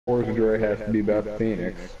Force Dre has to be Beth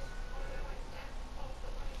Phoenix.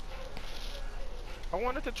 I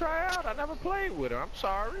wanted to try out. I never played with her. I'm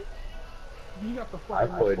sorry. You got the I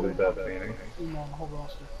fucking played with Beth Phoenix. team on the whole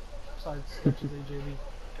roster. Besides Sketches, AJ Lee.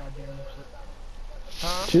 Goddamn shit.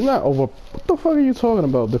 Huh? She's not over. What the fuck are you talking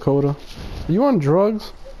about, Dakota? You on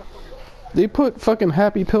drugs? They put fucking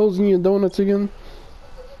happy pills in your donuts again?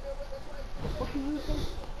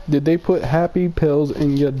 Did they put happy pills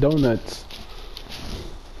in your donuts?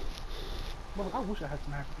 Well, I wish I had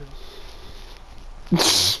some happy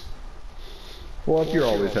pills. Well, you're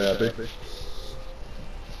always happy.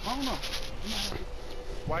 I don't know.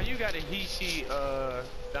 Why you got a he-she,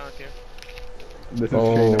 Duncan? This is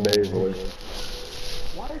Shayna Baszler.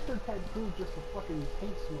 Why is her tattoo just a fucking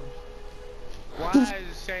paint smudge? Why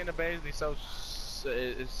is Shayna Baszler so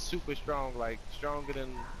is super strong, like stronger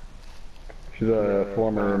than? She's a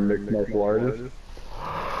former mixed martial artist.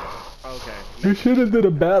 Okay. You should have did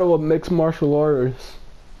a battle of mixed martial artists.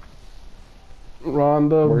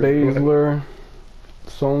 Ronda, Baszler,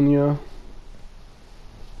 Sonya.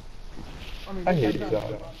 I mean, I hate that. that.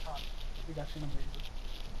 They got Shayna Baszler.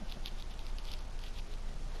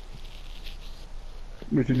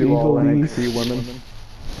 We should do all NXT women.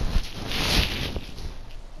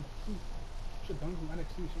 Shit, done from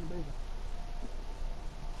NXT, Shayna Baszler.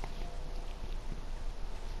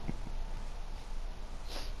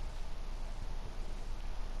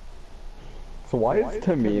 So why is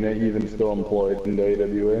Tamina even still employed in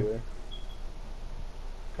WWE?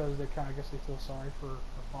 Because they kind of, I guess they feel sorry for her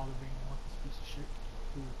father being a worthless piece of shit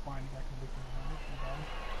who finally got convicted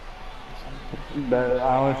of murder. I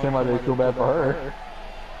don't understand why they feel bad for her.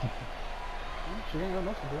 She ain't got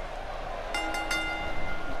nothing to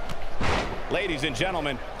do. Ladies and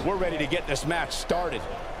gentlemen, we're ready to get this match started.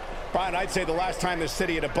 Brian, I'd say the last time this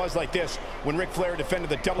city had a buzz like this when Ric Flair defended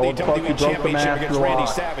the WWE Championship against Randy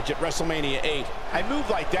Savage at WrestleMania 8. A move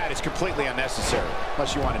like that is completely unnecessary,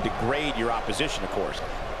 unless you want to degrade your opposition, of course.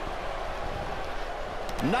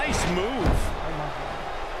 Nice move.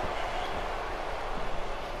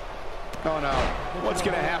 Oh, no. What's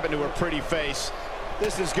going to happen to her pretty face?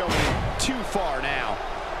 This is going too far now.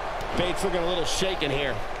 Bates looking a little shaken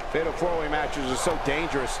here. Fatal four-way matches are so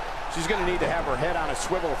dangerous. She's going to need to have her head on a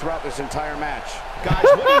swivel throughout this entire match. Guys,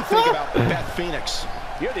 what do you think about Beth Phoenix?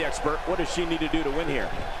 You're the expert. What does she need to do to win here?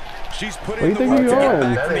 She's put in the work to get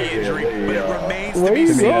back from the injury, but it remains to be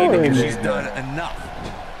seen if she's done enough.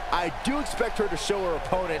 I do expect her to show her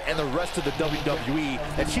opponent and the rest of the WWE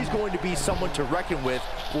that she's going to be someone to reckon with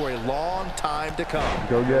for a long time to come.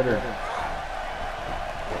 Go get her.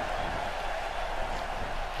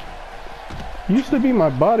 Used to be my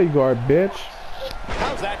bodyguard, bitch.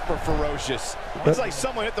 How's that for ferocious? It's like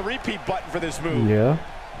someone hit the repeat button for this move. Yeah.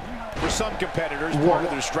 For some competitors, part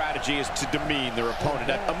of their strategy is to demean their opponent.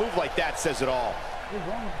 A move like that says it all.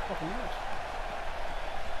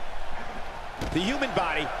 The human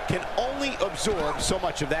body can only absorb so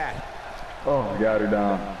much of that. Oh, got her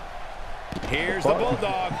down. Here's the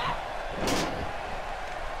Bulldog.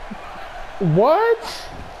 What?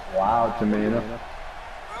 Wow, Tamina.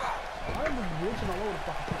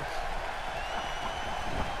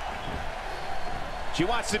 She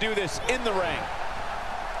wants to do this in the ring.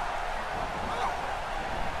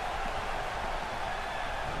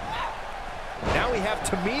 Now we have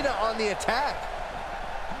Tamina on the attack.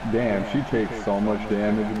 Damn, she takes so much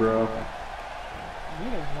damage, bro.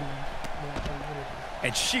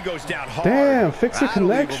 And she goes down hard. Damn, fix the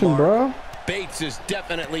connection, bro. Bates is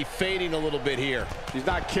definitely fading a little bit here. She's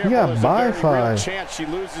not careful. Yeah, There's a bye very real five. chance she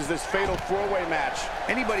loses this fatal four-way match.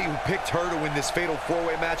 Anybody who picked her to win this fatal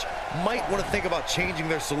four-way match might want to think about changing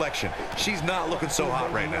their selection. She's not looking so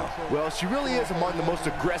hot right now. Well, she really is among the most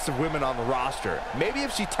aggressive women on the roster. Maybe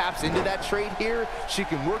if she taps into that trait here, she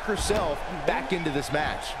can work herself back into this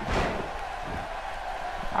match.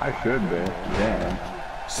 I should be. Damn.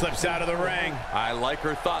 Slips out of the ring. I like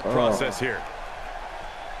her thought process here.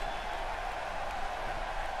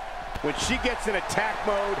 When she gets in attack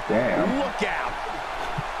mode, Damn. look out.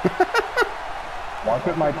 Why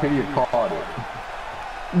couldn't my pity have caught it?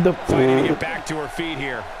 Fighting to get back to her feet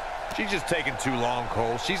here. She's just taking too long,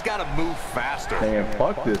 Cole. She's got to move faster. Damn,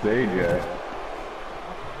 fuck this AJ.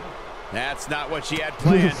 That's not what she had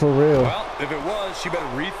planned. For real. Well, if it was, she better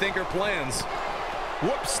rethink her plans.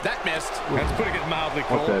 Whoops, that missed. That's putting it mildly,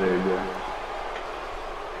 Cole. What's that AJ?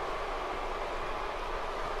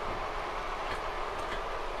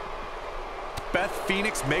 Beth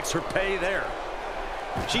Phoenix makes her pay there.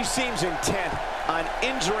 She seems intent on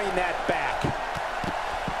injuring that back.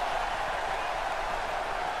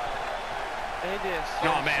 It is.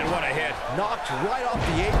 Oh, man, what a hit. Knocked right off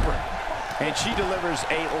the apron. And she delivers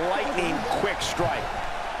a lightning quick strike.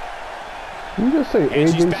 Can you just say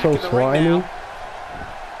agent so slimy?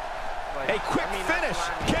 A quick finish.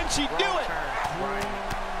 Can she do it?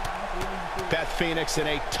 Beth Phoenix in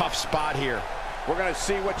a tough spot here. We're going to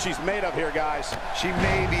see what she's made of here, guys. She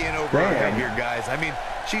may be in over her head here, guys. I mean,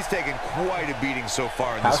 she's taken quite a beating so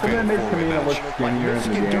far in this fatal four-way match. Like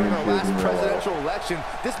Michigan during our last presidential election,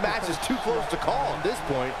 this match is too close to call at this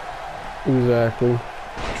point. Exactly.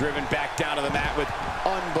 Driven back down to the mat with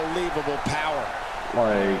unbelievable power.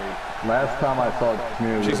 Like, last time I saw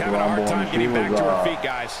Tamina She's having a hard time getting back to her feet,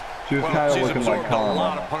 guys. She was kind of looking like a lot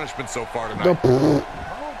Karma. of punishment so far tonight.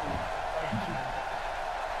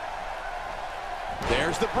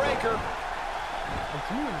 There's the breaker.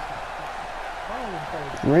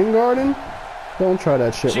 Ring Garden? Don't try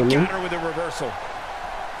that shit with me. She got her with a reversal.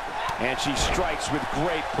 And she strikes with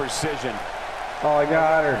great precision. Oh, I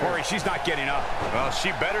got her. Corey, she's not getting up. Well,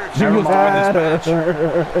 she better if she Never wants to win this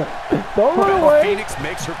mind. match. Don't run away. Phoenix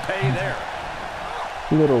makes her pay there.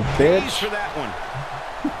 Little Pays bitch. for that one.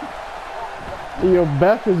 Yo,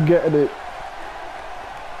 Beth is getting it.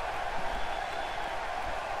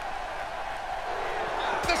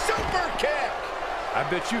 The super kick. I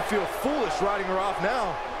bet you feel foolish riding her off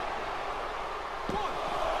now.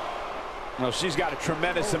 Well, she's got a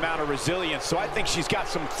tremendous amount of resilience, so I think she's got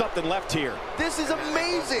something left here. This is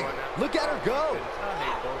amazing. Look at her go.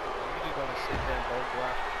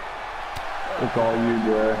 It's all you,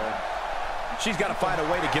 Dre. She's got to find a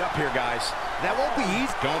way to get up here, guys. That won't be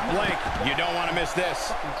easy. Don't blink. You don't want to miss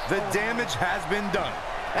this. The damage has been done.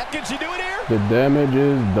 Can she do it here? The damage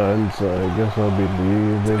is done, so I guess I'll be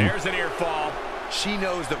leaving. There's an ear fall. She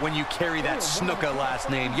knows that when you carry that Snuka last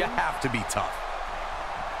name, you have to be tough.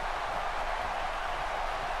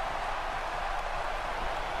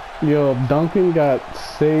 Yo, Duncan got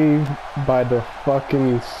saved by the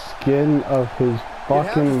fucking skin of his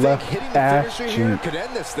fucking left ass cheek. Could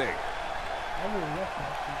end this thing.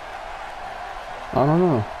 I don't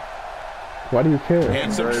know. Why do you care?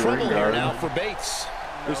 And some Very trouble here regarded. now for Bates.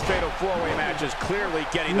 This fatal four-way match is clearly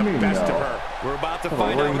getting the You mean best no? of her. We're about to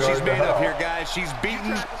find out what she's made of here, guys. She's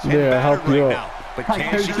beaten and Yeah, battered help you right out. now. But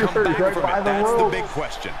can she come back from it? That's the big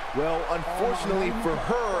question. Well, unfortunately for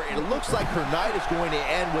her, it looks like her night is going to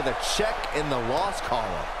end with a check in the loss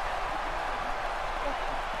column.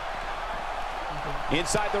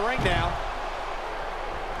 Inside the ring now.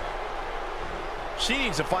 She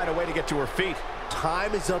needs to find a way to get to her feet.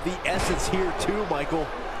 Time is of the essence here too, Michael.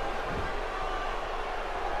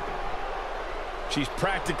 She's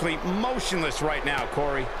practically motionless right now,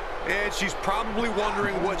 Corey. And she's probably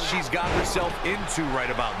wondering what she's got herself into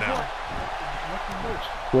right about now.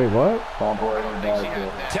 Wait, what?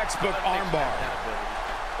 Textbook armbar.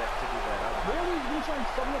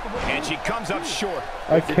 And she comes up short.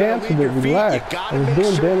 I canceled it, relax. I was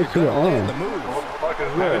doing damage to the arm.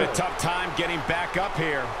 Having a tough time getting back up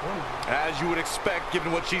here. As you would expect,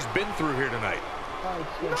 given what she's been through here tonight.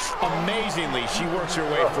 Amazingly, she works her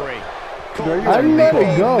way free. I let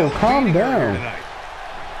it go. Calm down.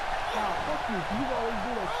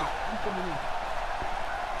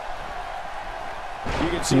 You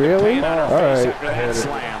can see Really? the pain on her face All after that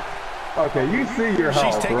slam. Okay, you see your She's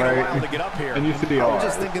health, taking a while right? to get up here. And you see I was ours.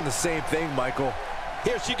 just thinking the same thing, Michael.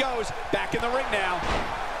 Here she goes, back in the ring now.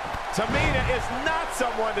 Tamina is not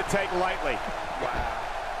someone to take lightly. Wow.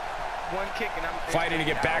 One kick and I'm Fighting to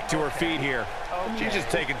get back to her feet here. She's just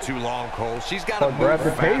taking too long, Cole. She's got to Oh, grab move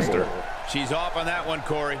the faster. table. She's off on that one,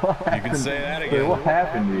 Corey. You can say that again. Wait, what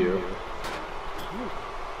happened to you?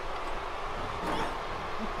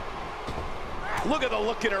 Look at the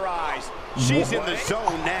look in her eyes. She's in the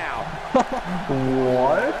zone now.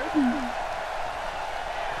 What?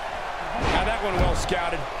 Now that one well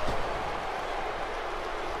scouted.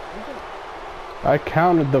 I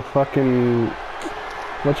counted the fucking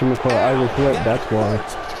whatchamacallit, Irish whip, that's why.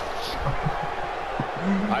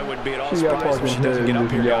 I wouldn't be at all She got surprised if she fucking doesn't get up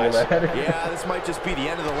here, yelled guys. at her. Yeah, this might just be the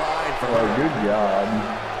end of the line for Oh, her. good job.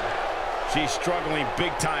 She's struggling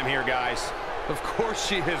big time here, guys. Of course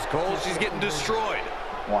she is, Cole. She's getting destroyed.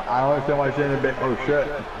 Well, I don't understand why Shayna bit. Oh shit.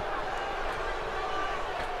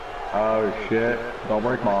 Oh shit. Don't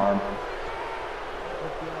break my arm.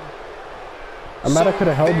 I might have could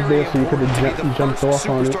have held it there so you could To be have the jumped first off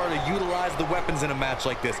on it. superstar to utilize the weapons in a match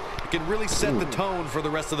like this. It can really set the tone for the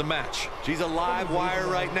rest of the match. She's a live wire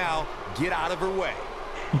right now. Get out of her way.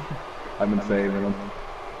 I've been saving them.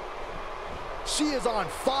 She is on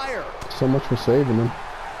fire. So much for saving them.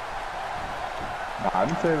 I've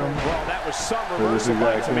been saving them. Well, that was some For this reversal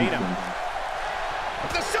by exact Tamina.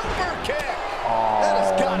 instance. The super kick. Oh, That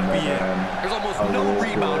has got to be it. man. There's almost I no will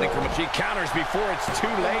rebounding do from it. She counters before it's too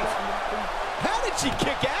late. How did she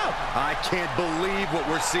kick out? I can't believe what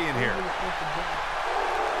we're seeing here.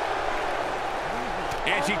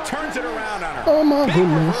 And she turns it around on her. Oh my Big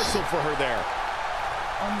goodness. reversal for her there.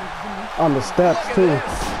 On the steps too.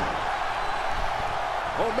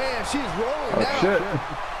 Oh man, she's rolling Oh now. shit.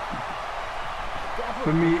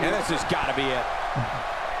 For me. And this has got to be it.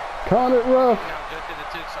 Caught it rough. Just because it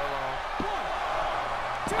took so long.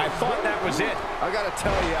 I thought that was it. I gotta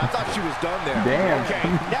tell you, I thought she was done there. Damn. Okay,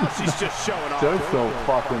 now she's just showing off. That's so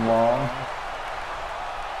fucking long.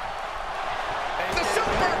 The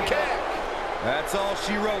super kick. That's all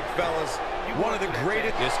she wrote, fellas. One of the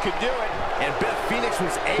greatest. This could do it. And Beth Phoenix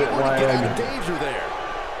was able to get out of danger there.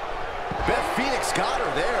 Beth Phoenix got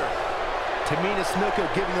her there. Tamina Snuka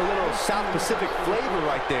giving a little South Pacific flavor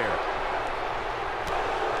right there.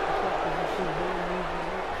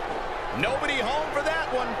 Nobody home for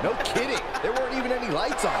that one. No kidding. There weren't even any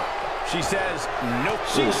lights on. She says, no.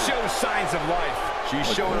 She shows signs of life. She's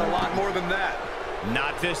showing a lot more than that.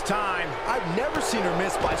 Not this time. I've never seen her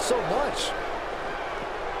miss by so much.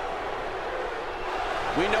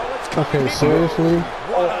 We know what's coming. Okay, seriously?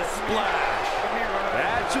 What a splash.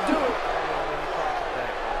 That should do it.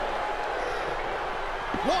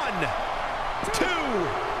 1, 2.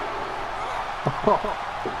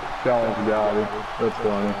 Challenge got it. That's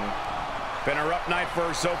funny. Been a rough night for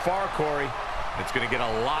her so far, Corey. It's going to get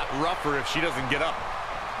a lot rougher if she doesn't get up.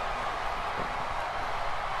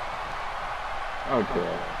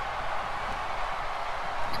 Okay.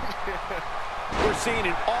 We're seeing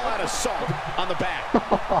an all-out assault on the back.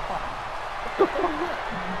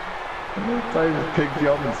 I just picked you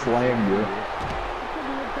up and slammed you.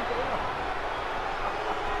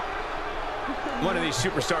 One of these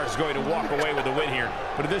superstars is going to walk away with a win here.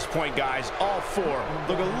 But at this point, guys, all four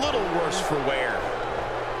look a little worse for wear.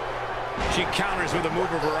 She counters with a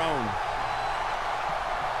move of her own.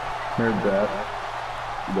 Here's Beth.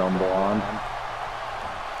 Dumb blonde.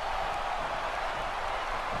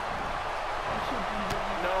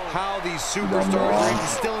 How these superstars are even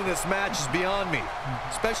still in this match is beyond me.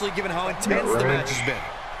 Especially given how intense the match has been.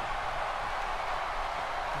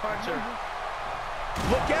 Puncher.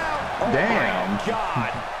 Look out! Oh Damn. my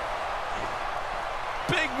God!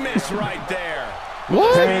 Big miss right there.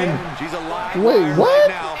 What? She's a live Wait, wire what?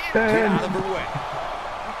 right now. Get out of her way.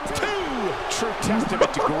 2. True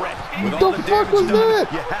testament to grit. With The all the fuck damage was done,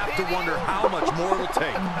 that? you have to wonder how much more it'll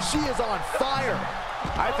take. She is on fire.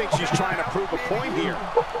 I think she's trying to prove a point here.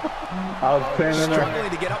 I was pinning her. Struggling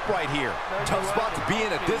to get upright here. Tough spot to be in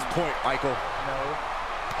at this point, Michael.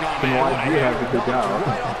 Oh, Then man, why what a do you hit. have to kick out?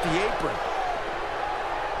 Right off the apron.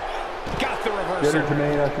 Got the Get her, reversal.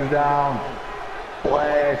 Tamina. She's down.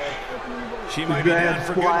 Flash. She might be down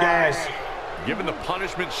for good, guys. Given the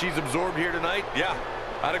punishment she's absorbed here tonight, yeah,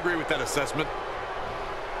 I'd agree with that assessment.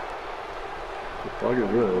 What the fuck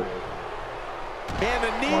is this? And the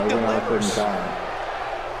Why knee are we not delivers. taking time?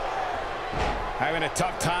 Having a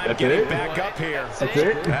tough time That's getting it? back up here. That's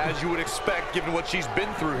it? As you would expect, given what she's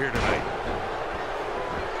been through here tonight.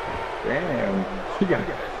 Damn.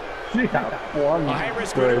 She got one. A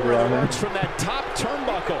high-risk right maneuver around that there. works from that top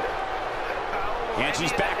turnbuckle. And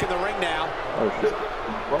she's back in the ring now. Oh shit.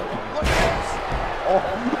 Look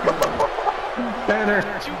at Pin her.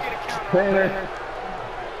 Pin her. this.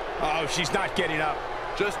 Oh, she's not getting up.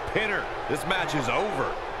 Just pin her. This match is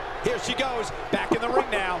over. Here she goes. Back in the ring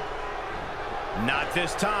now. Not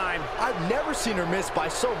this time. I've never seen her miss by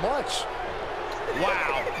so much.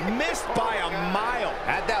 Wow. Missed by a mile.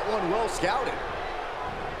 Had that one well scouted.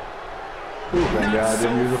 Ooh, thank God I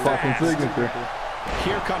didn't use a fucking fast. signature.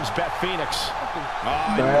 Here comes Beth Phoenix.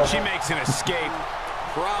 Oh, Beth. she makes an escape.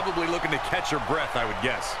 Probably looking to catch her breath, I would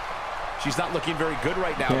guess. She's not looking very good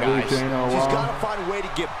right now, Can't leave guys. Shayna She's alone. got to find a way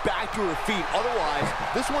to get back to her feet. Otherwise,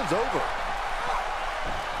 this one's over.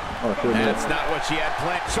 Oh shit. That's not what she had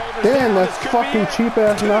planned. Shoulders Damn, down. that This could be fucking it. cheap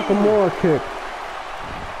ass 2. Nakamura kick.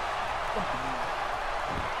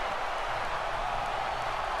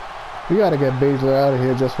 We gotta get Baszler out of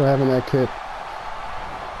here just for having that kick.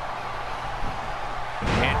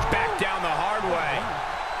 And back down the hard way.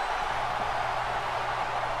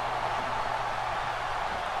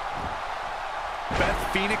 Beth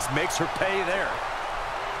Phoenix makes her pay there.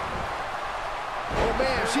 Oh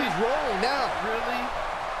man, she's rolling now. Really?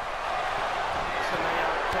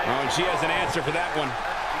 Oh, and she has an answer for that one.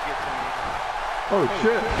 Oh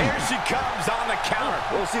shit. Here she comes on the counter.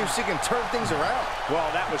 We'll see if she can turn things around. Well,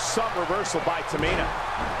 that was some reversal by Tamina.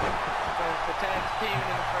 The tag team in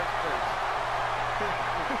the first place.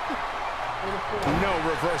 No,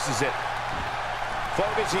 reverses it.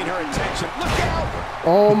 Focusing her attention. Look out!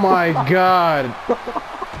 Oh my god.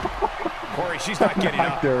 Corey, she's not getting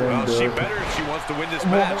up. Well, she better if she wants to win this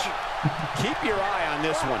match. Keep your eye on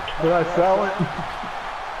this one. Did I sell it?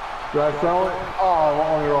 Did I sell it? Oh,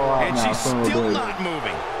 let me roll out And now. she's still not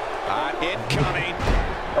moving. Incoming.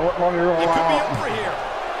 Let me roll It could be out. over here.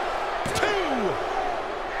 2.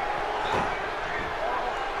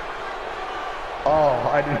 Oh,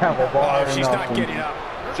 I didn't have a bar. Oh, she's not getting up.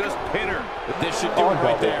 Just pin her. This should do it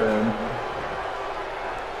right there.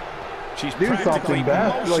 She's Do practically something,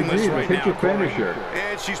 Beth. Like, motionless Jesus, right hit now, your Corey. finisher.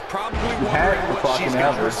 And she's probably had wondering to what she's fucking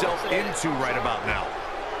got have her. herself into right about now.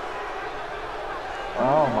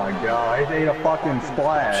 Oh my God, I ate a fucking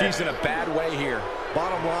splash. She's in a bad way here.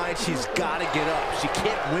 Bottom line, she's got to get up. She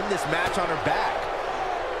can't win this match on her back.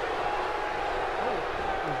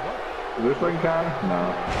 Is this thing counting? No.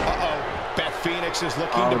 Uh-oh. Beth Phoenix is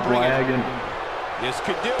looking to Oh, bring flagging. it. This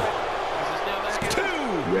could do it. 2.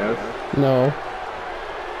 Yes. No.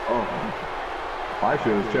 Oh. I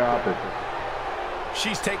should have chopped it.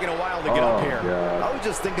 She's taking a while to get up here. God. I was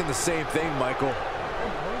just thinking the same thing, Michael.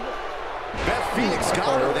 Beth Phoenix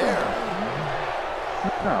got her there.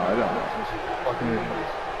 No, I don't. Fucking idiot.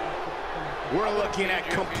 We're looking at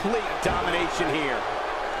complete domination here.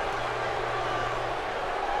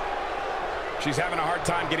 She's having a hard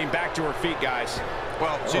time getting back to her feet, guys.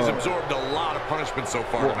 Well, she's absorbed a lot of punishment so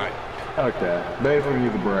far tonight. Okay, Baszler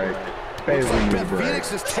needs a break. Looks Baszler like needs a Beth break.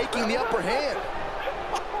 Phoenix is taking the upper hand.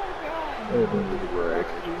 Baszler needs a break.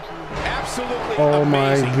 Absolutely Oh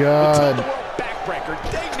my amazing. God. The world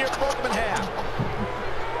backbreaker. Dang near broke him in half.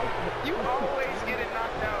 You always get it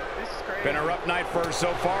knocked out. This is crazy. Been a rough night for her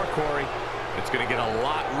so far, Corey. It's going to get a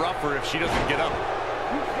lot rougher if she doesn't get up.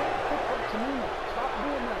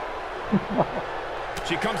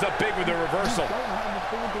 She comes up big with a reversal.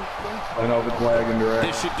 I know if it's lagging direct.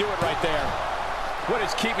 This should do it right there. What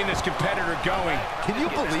is keeping this competitor going? Can you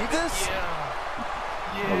believe this?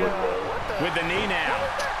 With the knee now.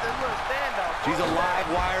 She's a live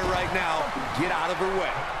wire right now. Get out of her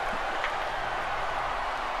way.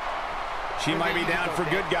 She might be down for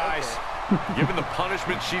good, guys. Given the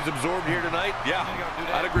punishment she's absorbed here tonight, yeah,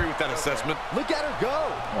 I'd agree with that assessment. Look at her go.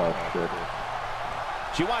 Oh, shit.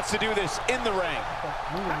 She wants to do this in the ring.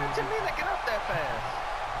 How did Tamina get up that fast?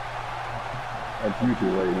 That's you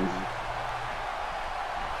two ladies.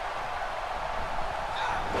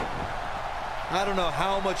 I don't know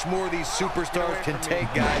how much more these superstars can take,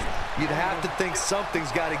 guys. You'd have to think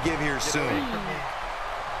something's got to give here soon.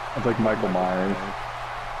 It's like Michael Myers.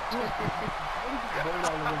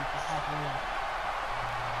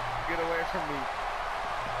 Get away from me.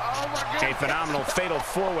 Oh my God. A phenomenal fatal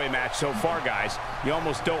four-way match so far, guys. You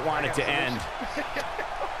almost don't want it to end.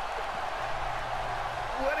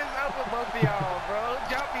 What is up with both of y'all, bro?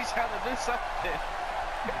 Jump each other, do something.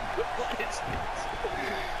 What is this?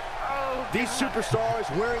 Oh, These superstars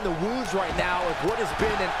wearing the wounds right now of what has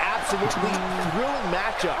been an absolutely thrilling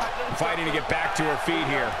matchup. Fighting to get back to her feet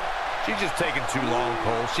here. She's just taking too long,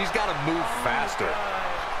 Cole. She's got to move faster.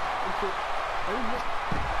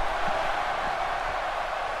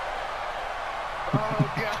 oh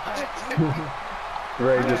God.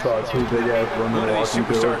 Ray just saw two big ass women One of these walking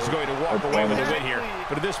through superstars is it. going to walk away with a win here.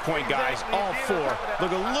 But at this point, guys, all four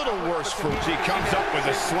look a little worse for it. She comes up with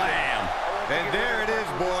a slam. And there it is,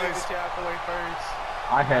 boys. Get you out the way first.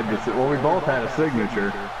 I had this. Well, we both had a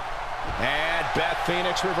signature. And Beth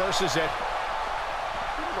Phoenix reverses it.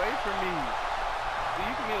 Get away from me.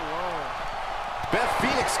 Dude, you can get alone. Beth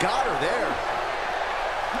Phoenix got her there.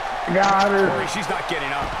 Got her. Corey, she's not getting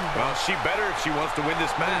up. Well, she better if she wants to win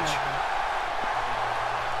this match.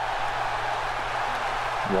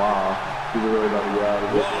 Wow. She really about to get out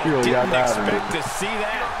of it. She really got Didn't out of it. expect to see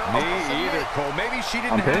that. Me either, Cole. Maybe she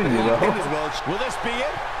didn't I'm have paying it you, locked though. in as well. Will this be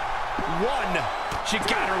it? One. She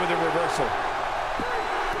got her with a reversal.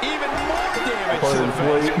 Even more damage to the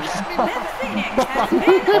face. Beth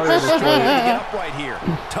Phoenix has been Struggling to get up right here.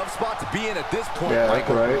 Tough spot to be in at this point, Yeah, that's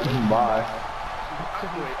Michael. right. Bye. I'm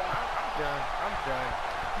good. I'm done. I'm done.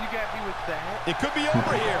 You got me with that. It could be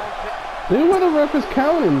over here. Dude, what the ref is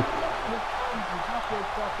counting?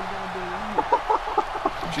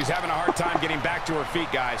 She's having a hard time getting back to her feet,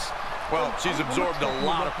 guys. Well, she's absorbed a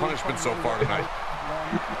lot of punishment so far tonight.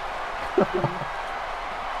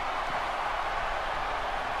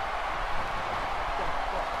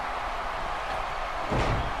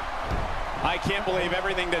 I can't believe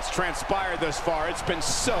everything that's transpired thus far. It's been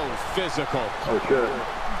so physical. Oh, shit.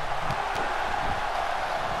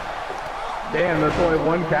 Damn, that's only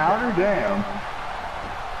one counter? Damn.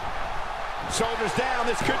 Shoulders down.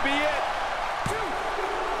 This could be it.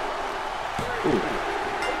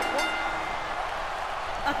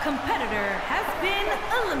 A competitor has been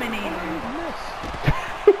eliminated.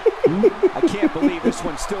 I can't believe this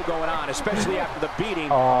one's still going on, especially after the beating. He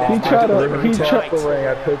tried to, he tried the ring.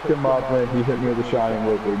 I picked him up and he hit me with a shining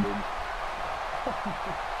wizard.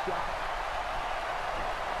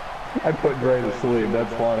 I put Gray to sleep.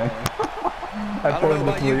 That's funny. I don't know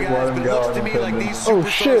about you guys, but it looks to me like these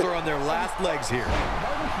superstars are on their last legs here.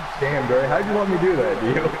 Damn, Gray, how'd you let me do that to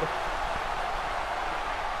you?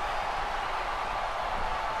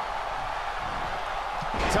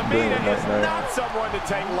 Tamina is not someone to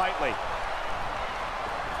take lightly.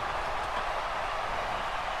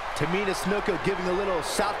 Tamina Snuka giving a little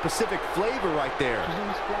South Pacific flavor right there.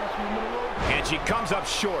 And she comes up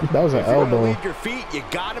short. That was an If you're elbow. gonna leave your feet, you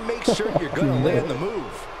gotta make sure you're gonna land the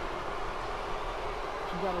move.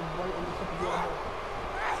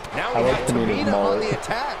 Now we have Tamina on the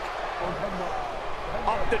attack.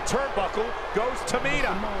 Up the turnbuckle goes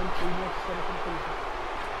Tamina.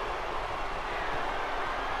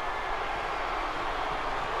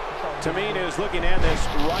 Tamina is looking at this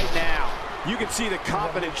right now. You can see the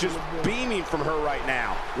confidence just beaming from her right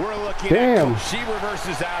now. We're looking at she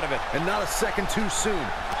reverses out of it, and not a second too soon.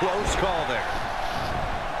 Close call there.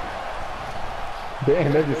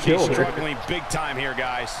 Damn, they just She's killed her. struggling big time here,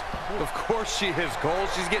 guys. Of course she is, Cole.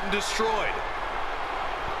 She's getting destroyed.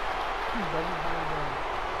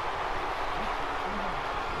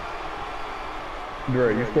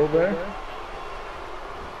 Gray, you still there?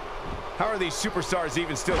 How are these superstars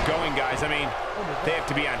even still going, guys? I mean, they have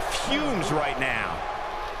to be on fumes right now.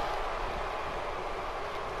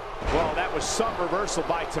 Well, that was some reversal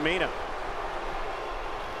by Tamina.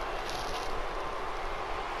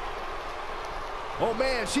 Oh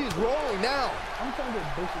man, she's rolling now. Some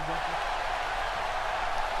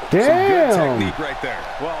good Damn! technique right there.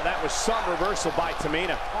 Well, that was some reversal by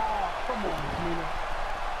Tamina. Come on, Tamina.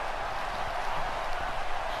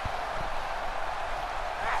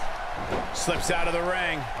 Slips out of the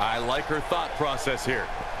ring. I like her thought process here.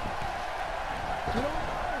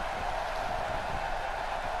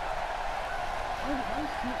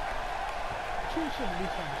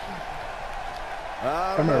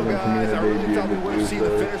 I don't know, guys. I really thought we would have seen the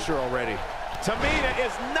finisher already. Tamina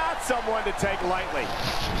is not someone to take lightly.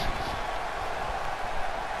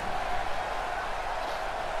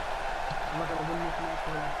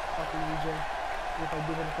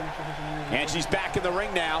 And she's back in the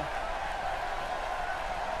ring now.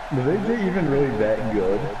 Was AJ even really that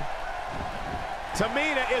good?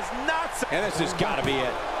 Tamina is not. And this has got to be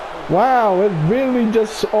it. Wow, it really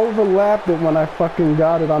just overlapped it when I fucking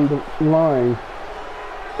got it on the line.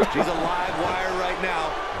 She's a live wire right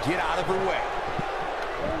now. Get out of her way.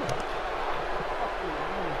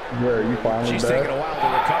 Gray, you finally She's back? taking a while to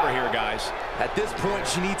recover here, guys. At this point,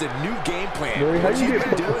 she needs a new game plan. Gray, how What you she's get been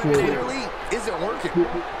put to doing sleep? clearly isn't working.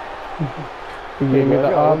 He gave me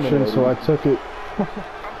the option, so I took it. I'm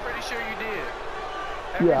pretty sure you did.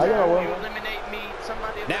 Yeah, I got Every one. time you eliminate me,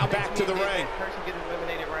 somebody Now eliminates back me to the and then ring. that person gets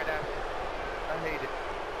eliminated right after. I hate it.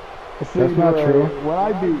 See, That's not Gray, true. When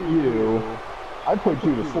I beat you, I put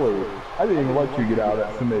you to sleep. I didn't even let you get out of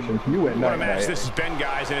that submission. You went What a night-night. match this has been,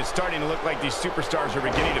 guys, and it's starting to look like these superstars are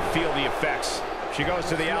beginning to feel the effects. She goes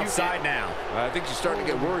to the outside now. I think she's starting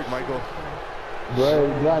to get worried, Michael. Gray,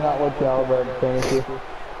 did I not let you out of that finisher? No,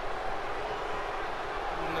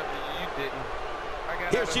 you didn't. I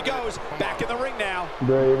got Here out she of it. goes, Come back on. in the ring now.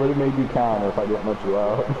 Gray, it would have made you counter if I didn't let you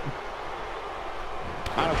out.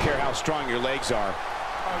 I don't care how strong your legs are. Oh,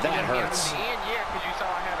 you That got me out hurts. of the end, yeah, because you saw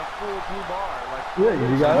I had a full blue bar. Like, Yeah,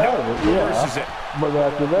 you got out of it, Reverses yeah. it. But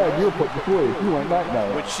after that, you were put to sleep. You went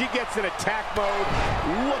night-night. When she gets in attack mode,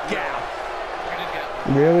 look out. I just got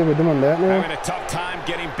Really? We're doing that now? Having a tough time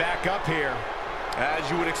getting back up here. As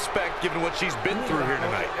you would expect, given what she's been through here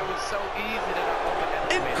tonight. it was so easy that I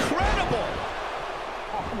overestimated. Incredible.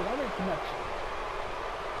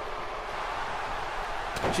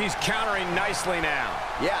 She's countering nicely now.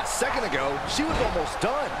 Yeah, a second ago, she was almost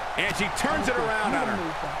done. And she turns it around on her.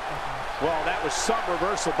 Well, that was some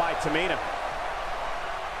reversal by Tamina.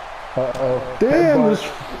 Uh-oh. Damn, Headbutt. this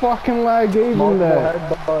fucking lag gave him Multiple that.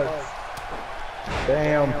 headbutts.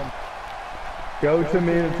 Damn. Go to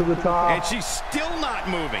me to the top. And she's still not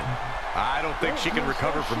moving. I don't think she can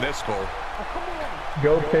recover from this, Cole.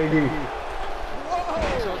 Go, Piggy.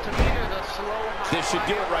 So Tamina, the slow high This should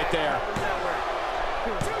do it right there. How does that work?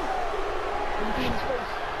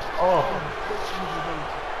 Oh.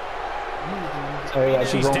 Hey,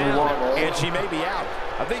 that's She's only down, one. and she may be out.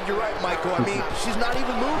 I think you're right, Michael. I mean, she's not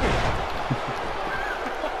even moving.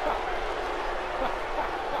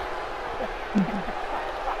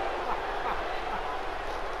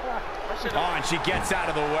 Oh, and she gets out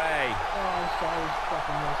of the way. Oh, I'm sorry,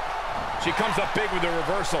 fucking missed. She comes up big with the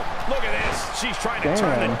reversal. Look at this. She's trying to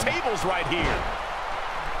turn the tables right here.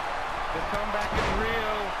 The comeback is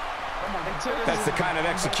real. That's the kind of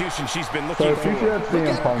execution she's been looking So for. if you should see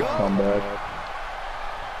CM Punk's comeback.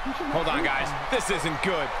 Hold on, guys. This isn't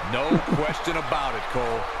good. No question about it,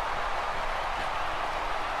 Cole.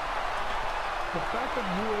 The fact that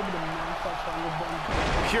you were able to match that triangle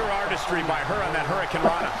button. Pure artistry by her on that Hurricane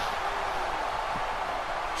Rana.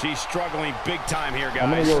 She's struggling big time here, I'm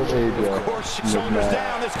gonna guys. go with AJ. Of course, shoulders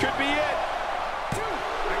down. This could be it.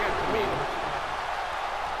 I got Tamina.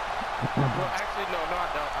 Well, actually, no, I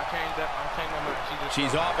don't. I changed my mind.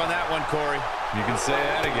 She's off on that one, Corey. You can say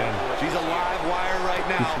that again. She's a live wire right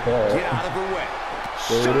now. Get out of her way.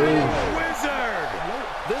 There it is. Wizard.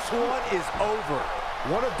 This one is over.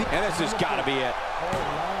 One of the And this has got to be it.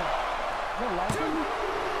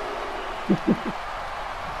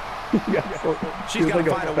 She's got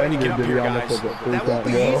to find a way to get up here, guys. That won't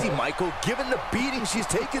be easy, Michael, given the beating she's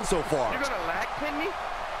taken so far. You're gonna lag pin me?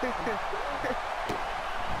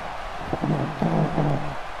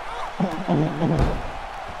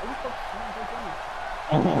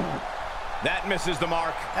 That misses the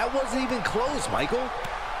mark. That wasn't even close, Michael.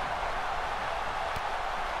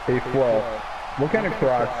 Hey, Flo, what kind of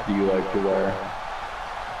Crocs do you like to wear?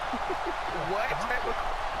 What?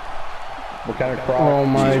 What kind of Crocs? Oh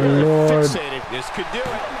my lord. Fixated. This could do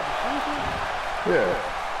it. Yeah.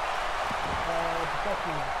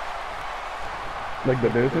 Like the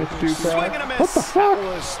business shoe Swing Crocs? and a miss. What the fuck?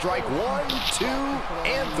 That was strike 1, 2,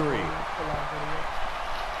 and 3.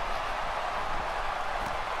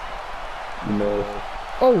 No.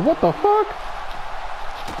 Oh, what the fuck?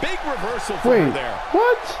 Big reversal for Wait, her there.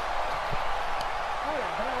 what?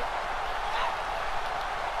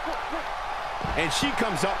 And she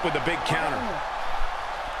comes up with a big counter.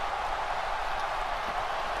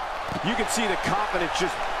 You can see the confidence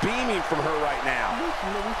just beaming from her right now.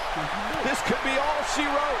 This could be all she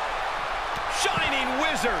wrote. Shining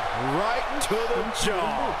Wizard. Right to the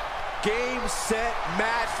jaw. Game, set,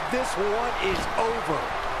 match. This one is over.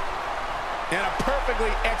 And a perfectly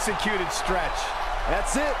executed stretch.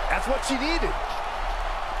 That's it. That's what she needed.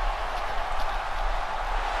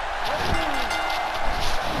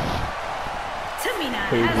 Tamina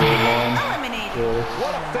has been eliminated.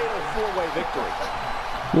 What a fatal four-way victory.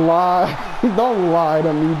 Lie. Don't lie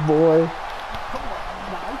to me, boy.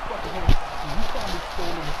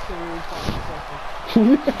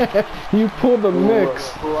 You pulled the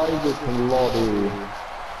mix. Private lobby.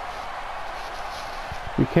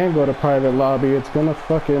 You can't go to private lobby. It's gonna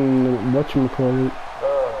fucking whatchamacallit.